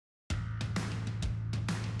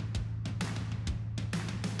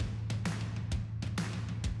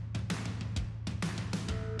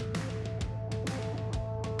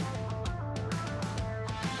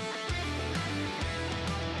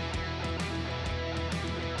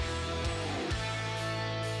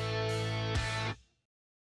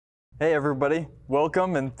Hey everybody,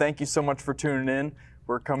 welcome and thank you so much for tuning in.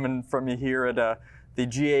 We're coming from you here at the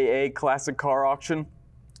GAA Classic Car Auction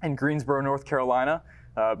in Greensboro, North Carolina.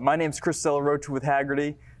 My name's Chris Celerocha with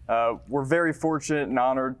Hagerty. We're very fortunate and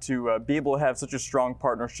honored to be able to have such a strong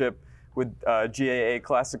partnership with GAA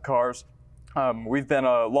Classic Cars. We've been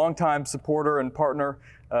a longtime supporter and partner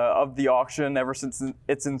of the auction ever since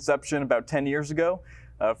its inception about 10 years ago.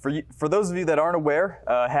 For those of you that aren't aware,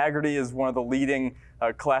 Hagerty is one of the leading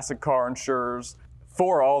classic car insurers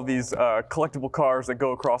for all of these collectible cars that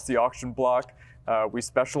go across the auction block. We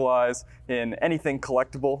specialize in anything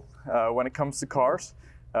collectible when it comes to cars.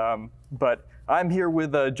 But I'm here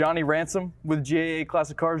with Johnny Ransom with GAA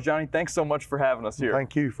Classic Cars. Johnny, thanks so much for having us here.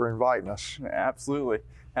 Thank you for inviting us. Absolutely,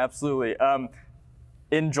 absolutely.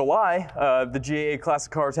 In July, the GAA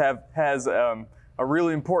Classic Cars has a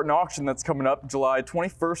really important auction that's coming up July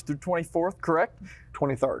 21st through 24th, correct?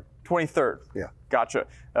 23rd. 23rd. Yeah. Gotcha.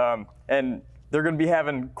 And they're going to be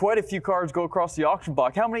having quite a few cars go across the auction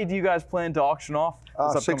block. How many do you guys plan to auction off?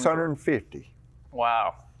 650.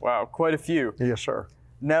 Wow. Wow. Quite a few. Yes, sir.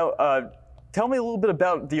 Now, tell me a little bit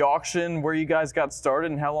about the auction, where you guys got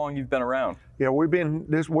started and how long you've been around. Yeah,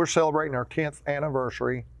 we're celebrating our 10th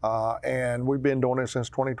anniversary, and we've been doing it since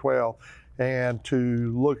 2012. And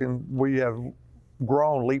we have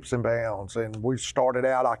grown leaps and bounds, and we started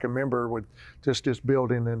out, I can remember, with just this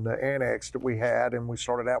building and the annex that we had, and we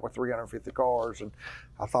started out with 350 cars, and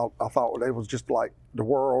I thought it was just like the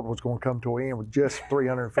world was going to come to an end with just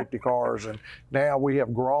 350 cars, and now we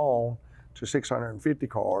have grown to 650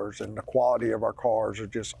 cars, and the quality of our cars are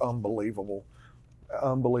just unbelievable.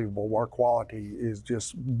 Unbelievable. Our quality is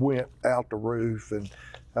just went out the roof, and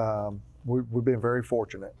we've been very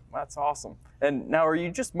fortunate. That's awesome. And now, are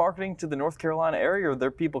you just marketing to the North Carolina area, or are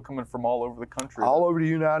there people coming from all over the country? All over the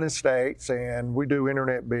United States, and we do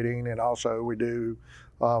internet bidding, and also we do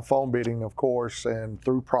phone bidding, of course, and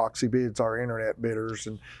through proxy bids, our internet bidders.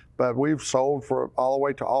 But we've sold for all the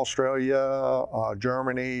way to Australia,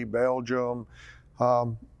 Germany, Belgium.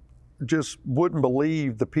 Just wouldn't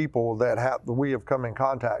believe the people that we have come in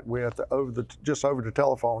contact with over the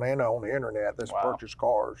telephone and on the internet that's purchased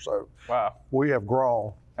cars. So we have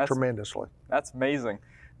grown tremendously. That's amazing.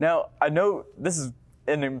 Now, I know this is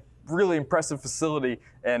a really impressive facility,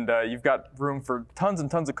 and you've got room for tons and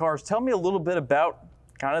tons of cars. Tell me a little bit about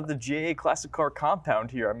kind of the GAA Classic Car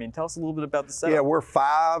compound here. I mean, tell us a little bit about the setup. Yeah, we're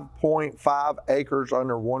 5.5 acres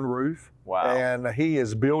under one roof. Wow. And he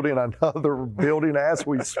is building another building as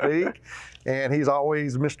we speak. And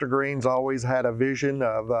Mr. Green's always had a vision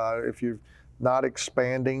of if you're not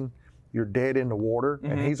expanding, you're dead in the water.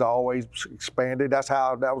 Mm-hmm. And he's always expanded. That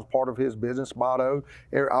was part of his business motto.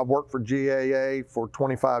 I worked for GAA for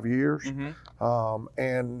 25 years. Mm-hmm.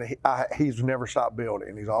 And he's never stopped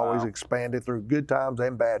building. He's always expanded through good times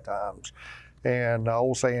and bad times. And the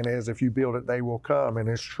old saying is, if you build it, they will come, and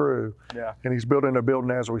it's true. Yeah. And he's building a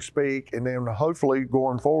building as we speak, and then hopefully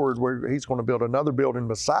going forward, he's going to build another building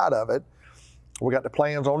beside of it. We got the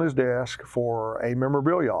plans on his desk for a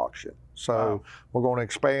memorabilia auction. So we're going to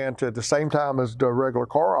expand to, at the same time as the regular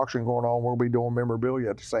car auction going on, we'll be doing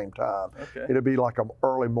memorabilia at the same time. Okay. It'll be like an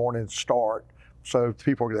early morning start. So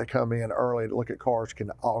people that come in early to look at cars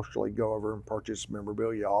can actually go over and purchase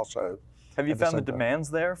memorabilia also. Have you found the demands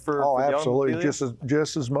there for absolutely,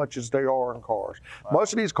 just as much as they are in cars. Wow.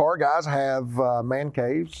 Most of these car guys have man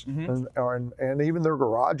caves, mm-hmm. and even their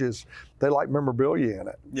garages, they like memorabilia in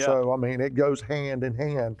it. Yeah. So, I mean, it goes hand in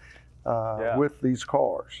hand with these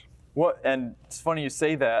cars. And it's funny you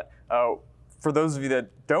say that. For those of you that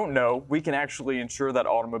don't know, we can actually insure that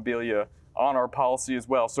automobilia on our policy as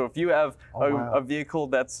well. So if you have a vehicle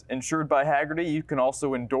that's insured by Hagerty, you can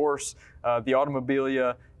also endorse the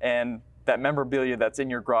automobilia and that memorabilia that's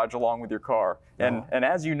in your garage along with your car. And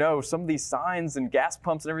as you know, some of these signs and gas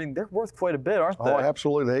pumps and everything, they're worth quite a bit, aren't they? Oh,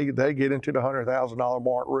 absolutely. They get into the $100,000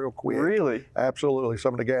 mark real quick. Really? Absolutely.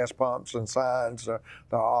 Some of the gas pumps and signs, the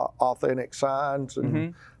authentic signs.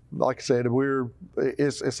 And like I said,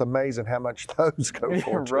 it's amazing how much those go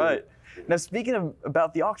for. Right. Now, speaking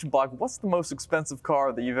about the auction block, what's the most expensive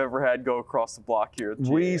car that you've ever had go across the block here at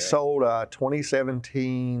GAA? We sold a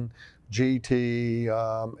 2017 GT,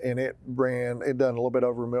 and it done a little bit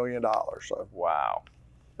over $1 million. So. Wow.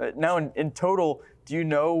 Now, in total, do you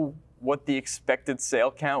know what the expected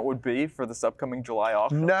sale count would be for this upcoming July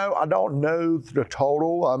auction? No, I don't know the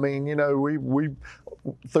total. I mean, you know, we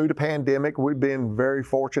through the pandemic, we've been very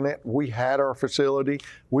fortunate. We had our facility.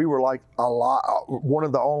 We were like one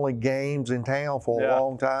of the only games in town for a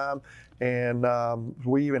long time. And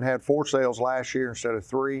we even had 4 sales last year instead of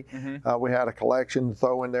 3. We had a collection to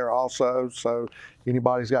throw in there also. So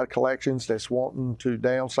anybody's got collections that's wanting to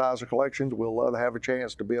downsize their collections, we'll love to have a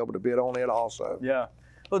chance to be able to bid on it also. Yeah.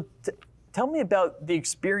 Well, tell me about the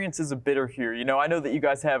experience as a bidder here. You know, I know that you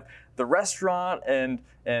guys have the restaurant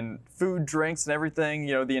and food, drinks, and everything,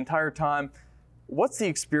 you know, the entire time. What's the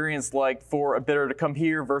experience like for a bidder to come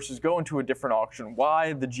here versus going to a different auction?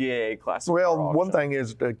 Why the GAA Classic Car Auction? One thing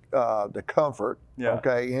is the comfort,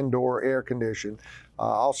 okay, indoor air conditioned.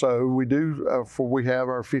 Also, we do, we have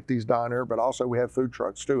our 50s diner, but also we have food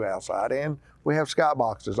trucks too outside, and we have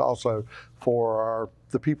skyboxes also for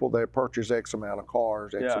the people that purchase X amount of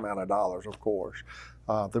cars, X amount of dollars, of course,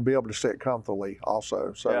 to be able to sit comfortably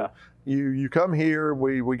also. So you come here,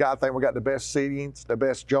 I think we got the best seatings, the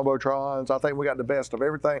best jumbotrons. I think we got the best of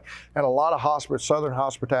everything, and a lot of Southern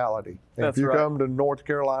hospitality. And if you come to North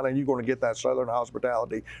Carolina, you're going to get that Southern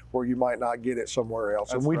hospitality where you might not get it somewhere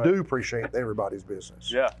else. And we do appreciate everybody's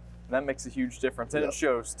business. Yeah, that makes a huge difference, and it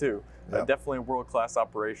shows too. Definitely a world-class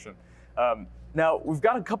operation. Now, we've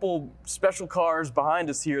got a couple special cars behind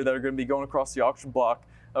us here that are going to be going across the auction block.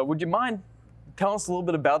 Would you mind telling us a little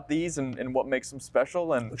bit about these and what makes them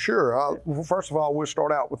special? And Sure. First of all, we'll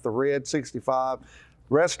start out with the red 65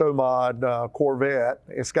 Resto Mod Corvette.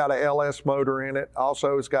 It's got a LS motor in it.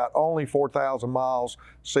 Also, it's got only 4,000 miles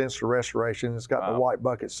since the restoration. It's got the white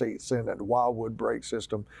bucket seats in it, the Wildwood brake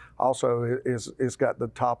system. Also, it's got the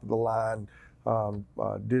top of the line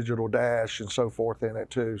digital dash and so forth in it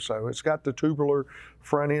too. So it's got the tubular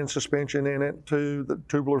front end suspension in it too, the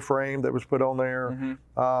tubular frame that was put on there.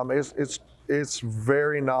 It's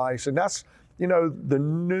very nice, and that's, you know, the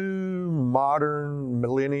new modern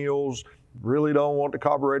millennials really don't want the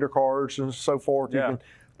carburetor cars and so forth.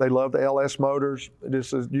 They love the LS motors.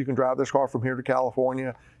 You can drive this car from here to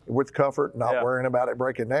California with comfort, not worrying about it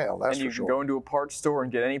breaking down. That's for sure. And you can go into a parts store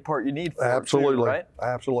and get any part you need for it too, right?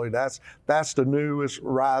 Absolutely. That's the newest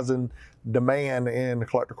rising demand in the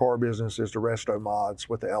collector car business, is the resto mods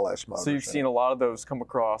with the LS motors. So you've seen a lot of those come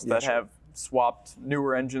across that have swapped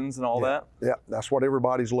newer engines and all that? Yeah, that's what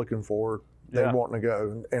everybody's looking for. They want to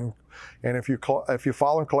go, and if you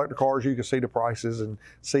follow collector cars, you can see the prices and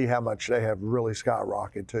see how much they have really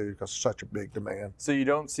skyrocketed too, because such a big demand. So you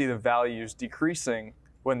don't see the values decreasing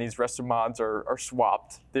when these resto mods are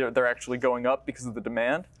swapped. They're actually going up because of the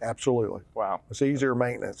demand? Absolutely. Wow. It's easier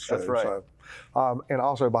maintenance too. That's right. So, and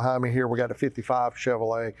also behind me here, we got a 55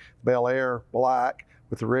 Chevrolet Bel Air black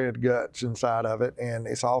with the red guts inside of it, and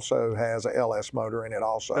it also has a LS motor in it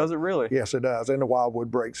also. Does it really? Yes, it does, and the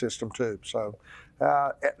Wildwood brake system too. So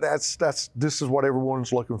this is what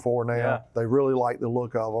everyone's looking for now. They really like the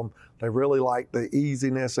look of them. They really like the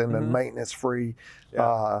easiness and the maintenance-free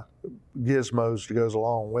gizmos that goes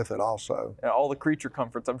along with it also. And all the creature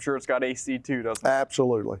comforts. I'm sure it's got AC too, doesn't it?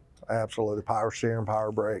 Absolutely. Absolutely. Power steering,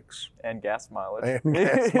 power brakes. And gas mileage. And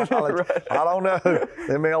gas mileage. I don't know.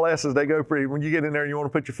 Them LSs, they go pretty, when you get in there, you want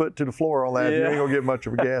to put your foot to the floor on that, you ain't going to get much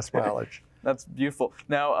of a gas mileage. That's beautiful.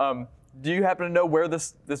 Now, do you happen to know where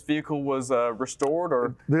this vehicle was restored?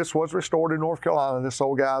 Or this was restored in North Carolina. This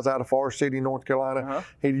old guy's out of Forest City, North Carolina.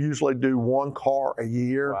 He'd usually do one car a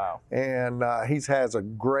year. Wow. And he has a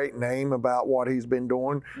great name about what he's been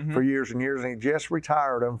doing for years and years. And he just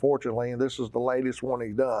retired, unfortunately, and this is the latest one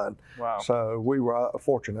he's done. Wow. So we were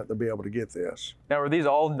fortunate to be able to get this. Now, are these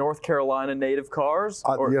all North Carolina native cars?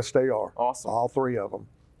 Yes, they are. Awesome. All 3 of them.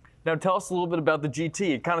 Now tell us a little bit about the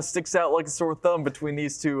GT. It kind of sticks out like a sore thumb between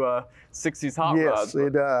these two 60s hot rods. Yes,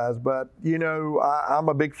 it does. But, you know, I'm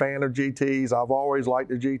a big fan of GTs. I've always liked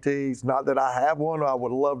the GTs. Not that I have one. I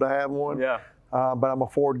would love to have one. Yeah. But I'm a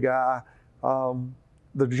Ford guy.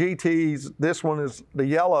 The GTs, this one is the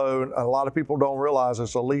yellow, and a lot of people don't realize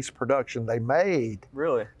it's a lease production they made.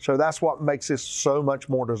 Really? So that's what makes this so much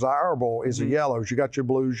more desirable is the yellows. You got your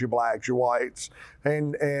blues, your blacks, your whites,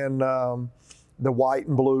 and the white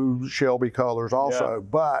and blue Shelby colors also.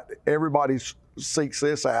 But everybody seeks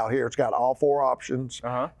this out here. It's got all 4 options.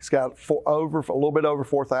 It's got a little bit over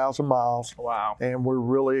 4,000 miles. Wow. And we're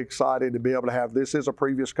really excited to be able to have this. Is a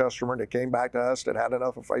previous customer that came back to us that had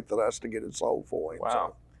enough of faith in us to get it sold for him.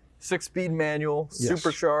 Wow. So. 6-speed manual,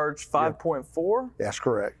 supercharged, 5.4? That's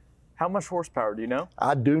correct. How much horsepower do you know?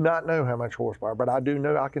 I do not know how much horsepower, but I do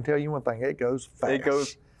know, I can tell you one thing, it goes fast. It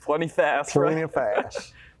goes plenty fast, Plenty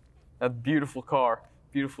fast. A beautiful car,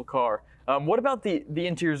 beautiful car. What about the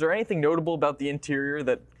interior? Is there anything notable about the interior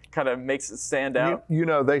that kind of makes it stand out? You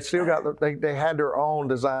know, they still got, they had their own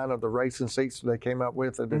design of the racing seats that they came up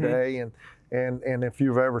with today, and if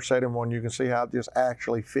you've ever sat in one, you can see how it just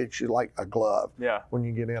actually fits you like a glove when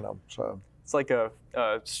you get in them. So it's like a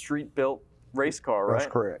street-built race car, right?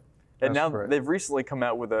 That's correct. And now correct. they've recently come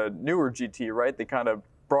out with a newer GT, right? They kind of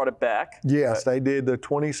brought it back. Yes, they did the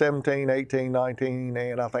 2017, 18, 19,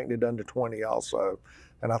 and I think they've done the 20 also.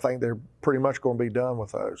 And I think they're pretty much going to be done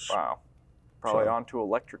with those. Wow. Probably on to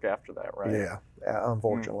electric after that, right? Yeah,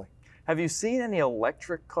 unfortunately. Have you seen any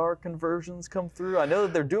electric car conversions come through? I know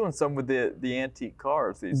that they're doing some with the antique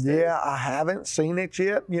cars these days. Yeah, I haven't seen it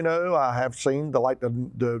yet. You know, I have seen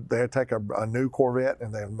they take a new Corvette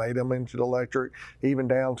and they made them into the electric, even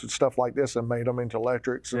down to stuff like this and made them into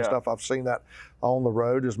electrics and stuff. I've seen that on the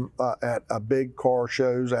road at a big car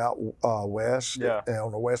shows out west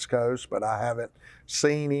on the West Coast, but I haven't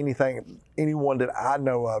seen anyone that I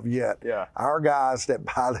know of yet. Yeah. Our guys that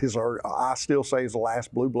buy these I still say, is the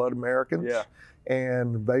last blue blood Americans. Yeah.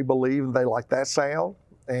 And they believe they like that sound.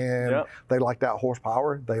 And they like that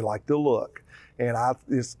horsepower. They like the look, and I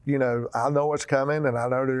know it's coming, and I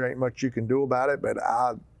know there ain't much you can do about it. But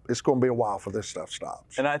it's going to be a while for this stuff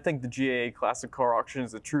stops. And I think the GAA Classic Car Auction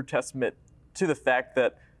is a true testament to the fact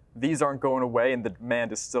that these aren't going away, and the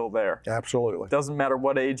demand is still there. Absolutely. Doesn't matter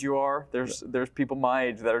what age you are. There's people my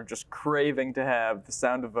age that are just craving to have the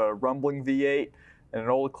sound of a rumbling V8 and an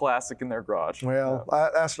old classic in their garage. Well,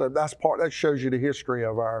 that shows you the history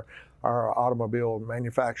of our automobile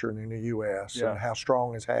manufacturing in the U.S. and how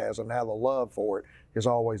strong it has and how the love for it has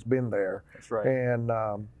always been there. That's right.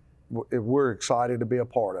 And we're excited to be a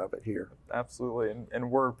part of it here. Absolutely,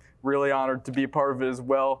 and we're really honored to be a part of it as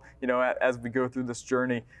well, you know, as we go through this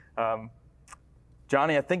journey.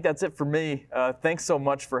 Johnny, I think that's it for me. Thanks so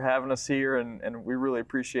much for having us here, and we really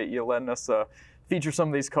appreciate you letting us feature some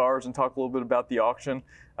of these cars and talk a little bit about the auction.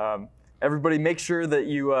 Everybody, make sure that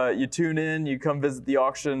you tune in, you come visit the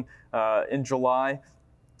auction in July,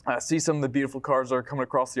 see some of the beautiful cars that are coming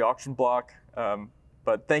across the auction block.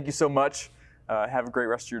 But thank you so much. Have a great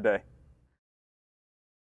rest of your day.